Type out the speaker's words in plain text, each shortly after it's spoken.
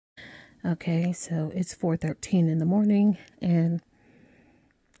Okay, so it's 4:13 in the morning and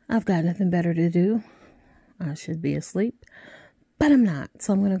I've got nothing better to do. I should be asleep, but I'm not.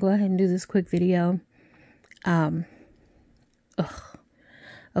 So I'm going to go ahead and do this quick video.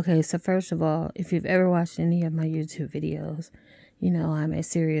 Okay, so first of all, if you've ever watched any of my YouTube videos, you know I'm a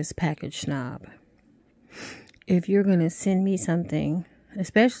serious package snob. If you're going to send me something,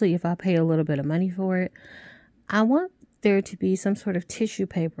 especially if I pay a little bit of money for it, I want there to be some sort of tissue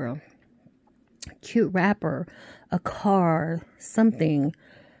paper, cute wrapper, a card, something,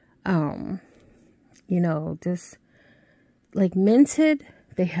 you know, just like Minted,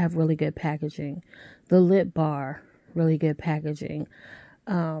 they have really good packaging. The Lip Bar, really good packaging.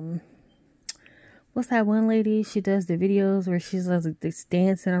 What's that one lady? She does the videos where she's like this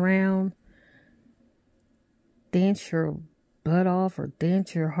dancing around. Dance your butt off or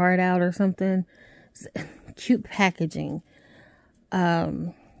dance your heart out or something. Cute packaging.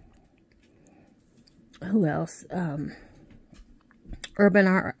 Who else?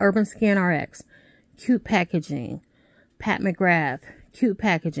 Urban Skin RX. Cute packaging. Pat McGrath. Cute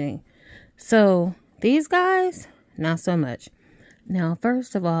packaging. So these guys, not so much. Now,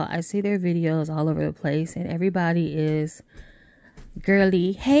 first of all, I see their videos all over the place and everybody is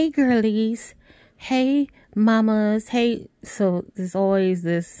girly. Hey, girlies. Hey, mamas. Hey. So there's always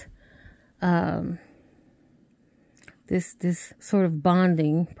this, this sort of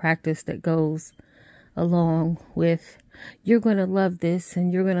bonding practice that goes along with, you're going to love this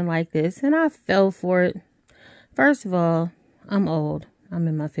and you're going to like this. And I fell for it. First of all, I'm old. I'm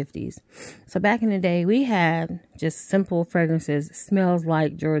in my 50s. So back in the day, we had just simple fragrances. Smells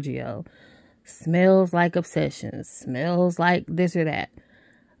like Giorgio. Smells like Obsessions. Smells like this or that.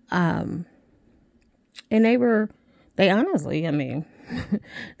 And they honestly, I mean,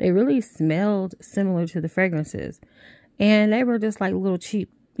 they really smelled similar to the fragrances. And they were just like little cheap,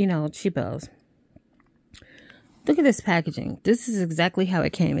 you know, cheapos. Look at this packaging. This is exactly how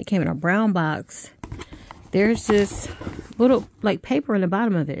it came. It came in a brown box. There's this little like paper in the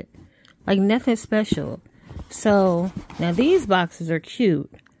bottom of it. Like nothing special. So now these boxes are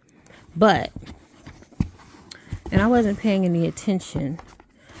cute. But, and I wasn't paying any attention.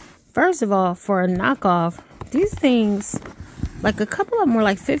 First of all, for a knockoff, these things, like a couple of them were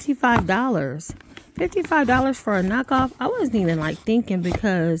like $55. $55 for a knockoff. I wasn't even like thinking,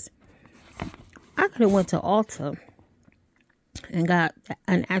 because I could have went to Ulta and got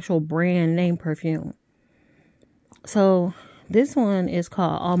an actual brand name perfume. So this one is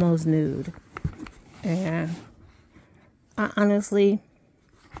called Almost Nude. And I honestly,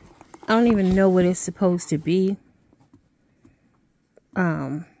 I don't even know what it's supposed to be.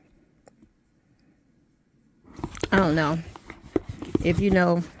 I don't know. If you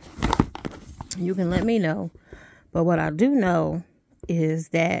know, you can let me know. But what I do know is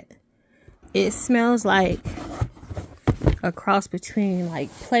that it smells like a cross between like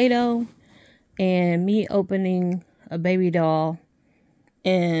Play-Doh and me opening a baby doll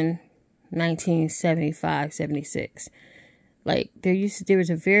in 1975, 76. Like there was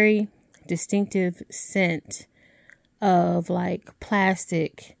a very distinctive scent of like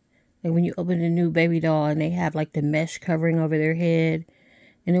plastic. Like when you open a new baby doll and they have like the mesh covering over their head.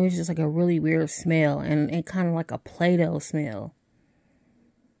 And it was just like a really weird smell. And kind of like a Play-Doh smell.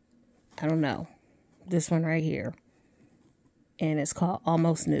 I don't know. This one right here. And it's called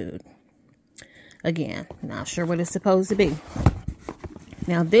Almost Nude. Again, not sure what it's supposed to be.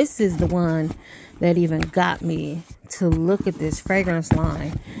 Now, this is the one that even got me to look at this fragrance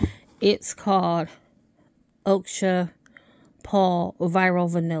line. It's called Oakcha Paul Viral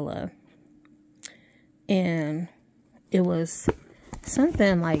Vanilla. And it was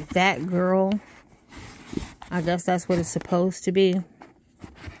something like That Girl. I guess that's what it's supposed to be.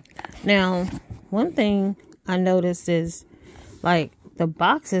 Now, one thing I noticed is, like, the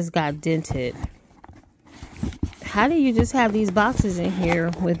boxes got dented. How do you just have these boxes in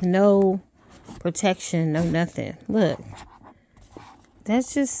here with no protection, no nothing? Look.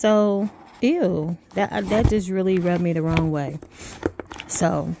 That's just so ew. That just really rubbed me the wrong way.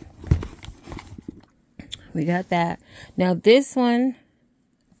 So, we got that. Now, this one,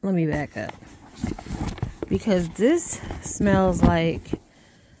 let me back up. Because this smells like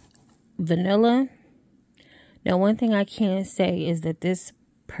vanilla. Now, one thing I can say is that this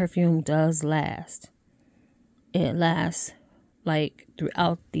perfume does last. It lasts like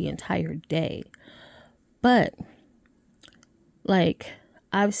throughout the entire day. But like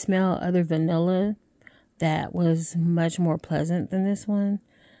I've smelled other vanilla that was much more pleasant than this one.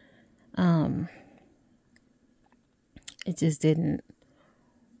 It just didn't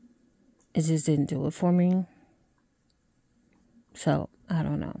do it for me. So I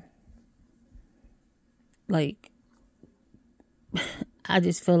don't know. like, I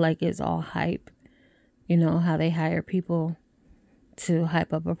just feel like it's all hype. You know, how they hire people to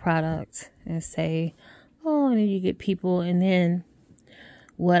hype up a product and say, oh, and then you get people. And then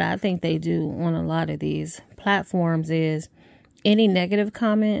what I think they do on a lot of these platforms is any negative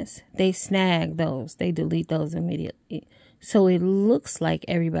comments, they snag those. They delete those immediately. So it looks like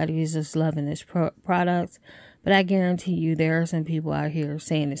everybody is just loving this product. But I guarantee you there are some people out here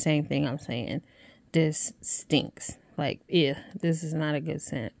saying the same thing I'm saying. This stinks. Like, yeah, this is not a good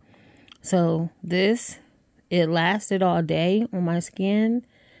scent. So this, it lasted all day on my skin.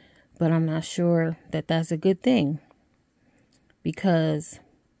 But I'm not sure that that's a good thing. Because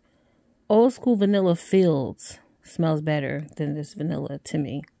Old School Vanilla Fields smells better than this vanilla to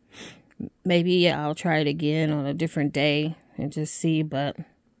me. Maybe, yeah, I'll try it again on a different day and just see, but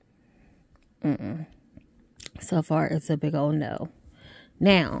so far it's a big old no.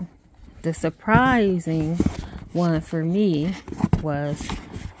 Now, the surprising one for me was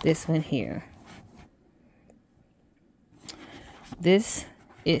this one here. This,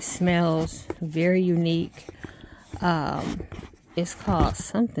 it smells very unique. It's called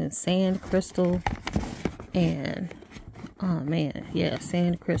something Sand Crystal. And, oh man, yeah,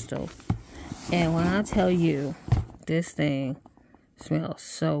 Sand Crystal. And when I tell you, this thing smells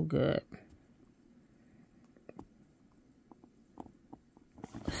so good.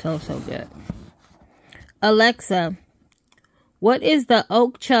 So good. Alexa, what is the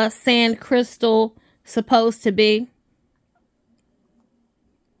Oakcha Sand Crystal supposed to be?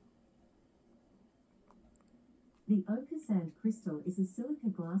 The Oakcha sand crystal is a silica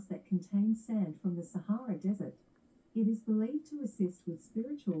glass that contains sand from the Sahara Desert. It is believed to assist with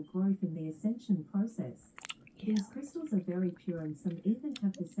spiritual growth in the ascension process. Yeah. These crystals are very pure and some even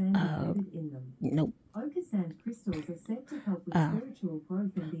have the sand embedded in them. Nope. Oakcha sand crystals are said to help with spiritual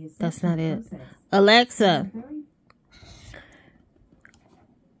growth in the ascension that's not it. process. Alexa.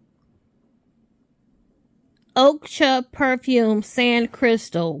 Oakcha perfume sand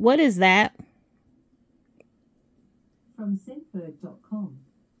crystal. What is that? From scentbird.com.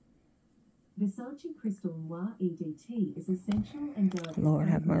 Versace Crystal Noir EDT is essential and delicate. Lord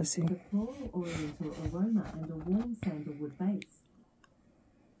have mercy. With a floral oriental aroma and a warm sandalwood base.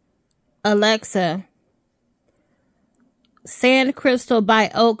 Alexa, Sand Crystal by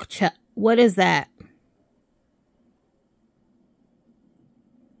Oakcha. What is that?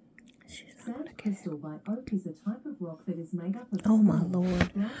 Sand crystal by oak is a type of rock that is made up of oh my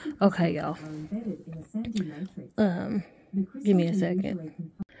Lord. Okay, y'all. Give me a second.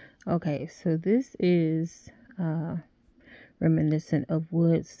 Okay, so this is reminiscent of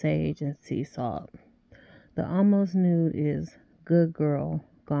wood, sage, and sea salt. The almost nude is Good Girl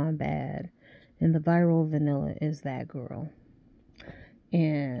Gone Bad, and the viral vanilla is That Girl.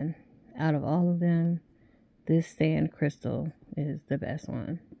 And out of all of them, this Sand Crystal is the best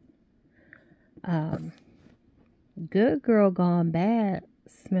one. Good Girl Gone Bad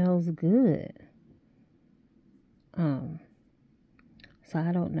smells good. So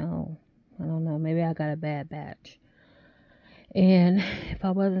I don't know. Maybe I got a bad batch. And if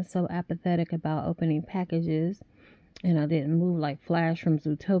I wasn't so apathetic about opening packages and I didn't move like Flash from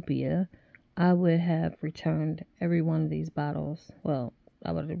Zootopia, I would have returned every one of these bottles. Well,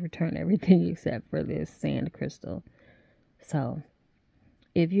 I would have returned everything except for this Sand Crystal. So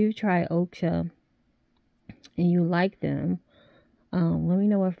if you try Oakcha and you like them, let me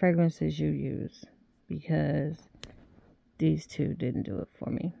know what fragrances you use, because these two didn't do it for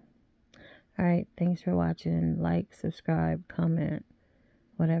me. Alright, thanks for watching. Like, subscribe, comment,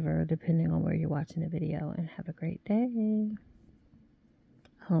 whatever, depending on where you're watching the video, and have a great day.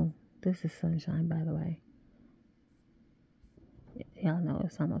 Oh, this is sunshine, by the way. Y'all know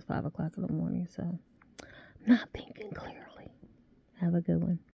it's almost 5 o'clock in the morning, so I'm not thinking clearly. Have a good one.